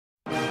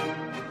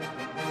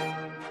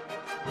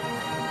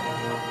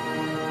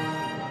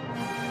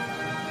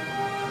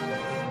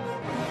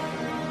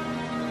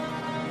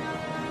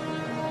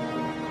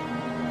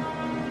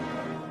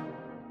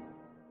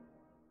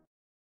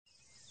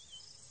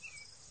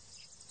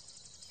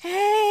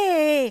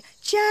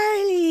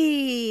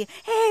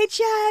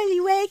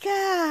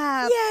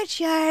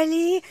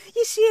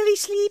silly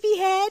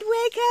sleepyhead,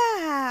 wake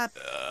up!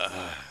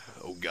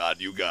 Oh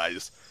god, you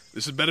guys.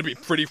 This had better be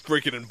pretty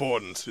freaking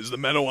important. Is the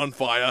meadow on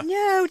fire?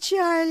 No,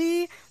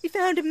 Charlie. We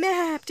found a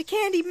map to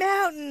Candy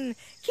Mountain.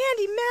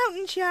 Candy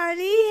Mountain,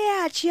 Charlie.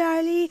 Yeah,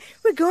 Charlie.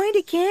 We're going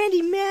to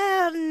Candy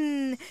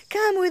Mountain.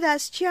 Come with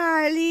us,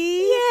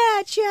 Charlie.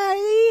 Yeah,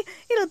 Charlie.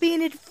 It'll be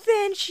an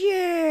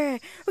adventure.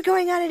 We're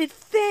going on an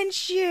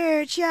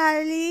adventure,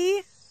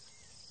 Charlie.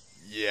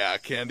 Yeah,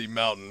 Candy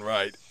Mountain,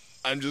 right.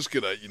 I'm just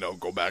gonna,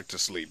 go back to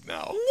sleep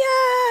now.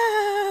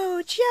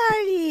 No,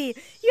 Charlie.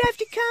 You have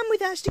to come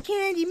with us to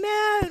Candy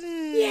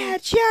Mountain. Yeah,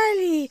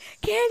 Charlie.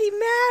 Candy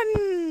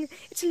Mountain.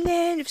 It's a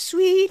land of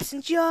sweets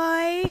and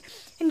joy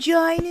and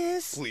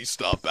joyness. Please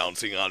stop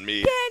bouncing on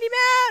me. Candy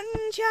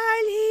Mountain,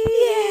 Charlie.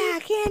 Yeah,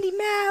 Candy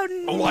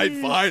Mountain. Alright,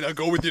 fine. I'll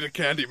go with you to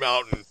Candy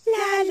Mountain.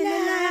 La la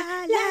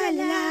la la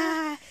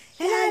la.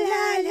 La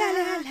la la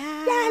la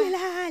la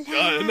la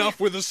la. Enough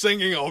with the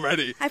singing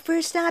already. Our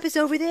first stop is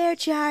over there,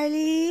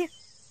 Charlie.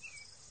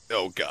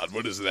 Oh god,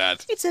 what is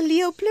that? It's a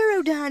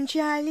Leopleurodon,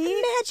 Charlie.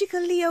 A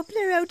magical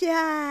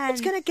Leopleurodon. It's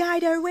gonna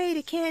guide our way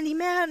to Candy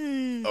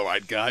Mountain.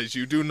 Alright, guys,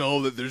 you do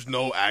know that there's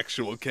no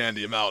actual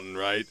Candy Mountain,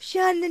 right?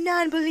 Shun the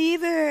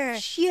non-believer.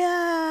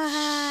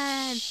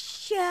 Shun.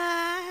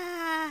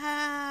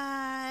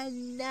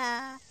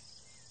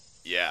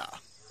 Yeah.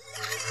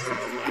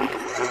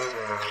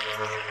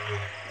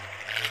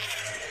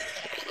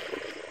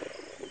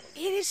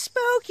 It has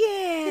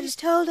spoken. It has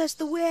told us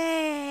the way.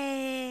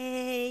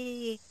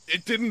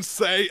 It didn't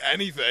say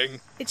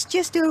anything. It's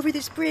just over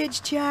this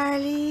bridge,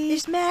 Charlie.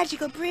 This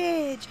magical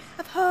bridge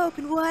of hope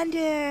and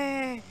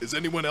wonder. Is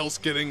anyone else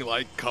getting,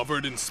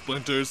 covered in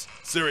splinters?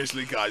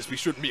 Seriously, guys, we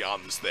shouldn't be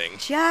on this thing.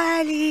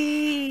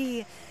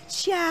 Charlie.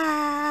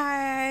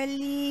 Charlie.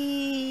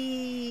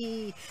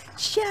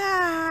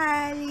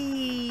 Charlie.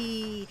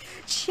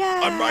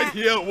 Charlie. I'm right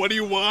here. What do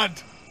you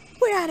want?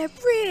 We're on a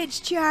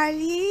bridge,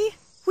 Charlie.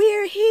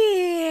 We're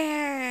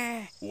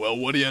here. Well,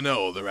 what do you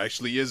know? There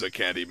actually is a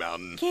Candy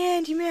Mountain.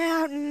 Candy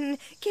Mountain,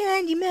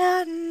 Candy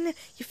Mountain,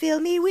 you fill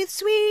me with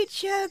sweet,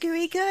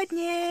 sugary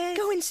goodness.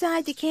 Go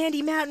inside the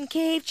Candy Mountain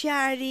cave,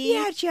 Charlie.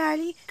 Yeah,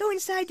 Charlie, go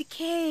inside the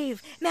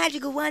cave.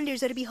 Magical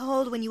wonders are to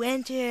behold when you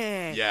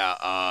enter.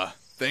 Yeah,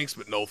 thanks,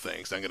 but no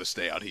thanks. I'm gonna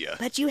stay out here.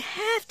 But you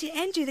have to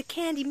enter the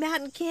Candy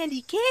Mountain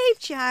Candy Cave,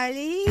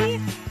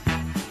 Charlie.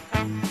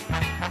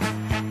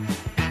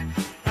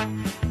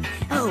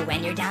 Oh,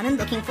 when you're down and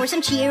looking for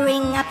some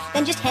cheering up,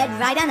 then just head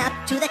right on up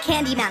to the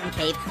Candy Mountain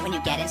Cave. When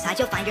you get inside,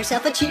 you'll find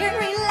yourself a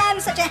cheery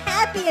land, such a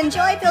happy and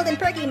joy-filled and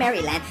perky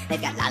merry land. They've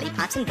got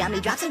lollipops and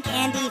gummy drops and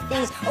candy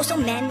things, oh, so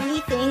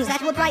many things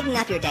that will brighten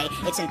up your day.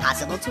 It's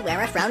impossible to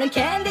wear a frown in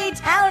Candy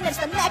Town. It's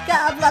the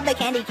mecca of love, the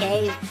Candy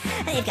Cave.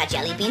 They've got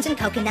jelly beans and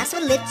coconuts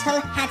with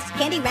little hats,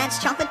 candy rats,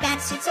 chocolate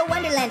bats. It's a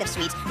wonderland of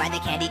sweets. Ride the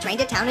candy train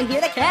to town and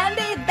hear the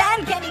candy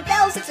band. Candy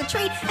bells, it's a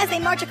treat as they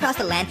march across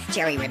the land.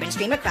 Cherry ribbons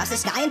stream across the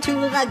sky and to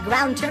the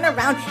ground. Turn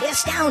around, it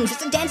astounds,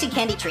 it's a dancing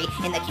candy tree.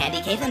 In the Candy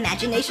Cave,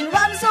 imagination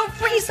runs so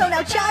free. So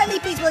now, Charlie,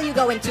 please will you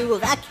go into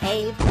the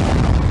cave?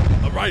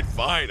 Alright,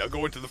 fine. I'll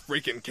go into the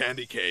freaking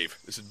Candy Cave.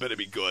 This had better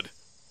be good.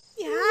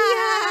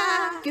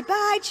 Yeah.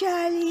 Goodbye,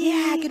 Charlie.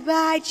 Yeah,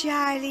 goodbye,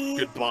 Charlie.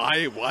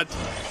 Goodbye? What?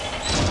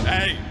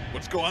 Hey,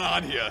 what's going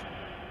on here?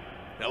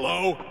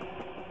 Hello?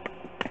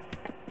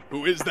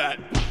 Who is that?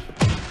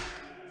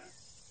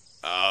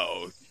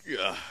 Oh,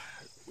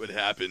 what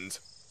happened?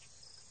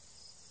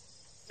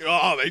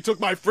 Oh, they took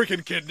my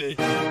freaking kidney.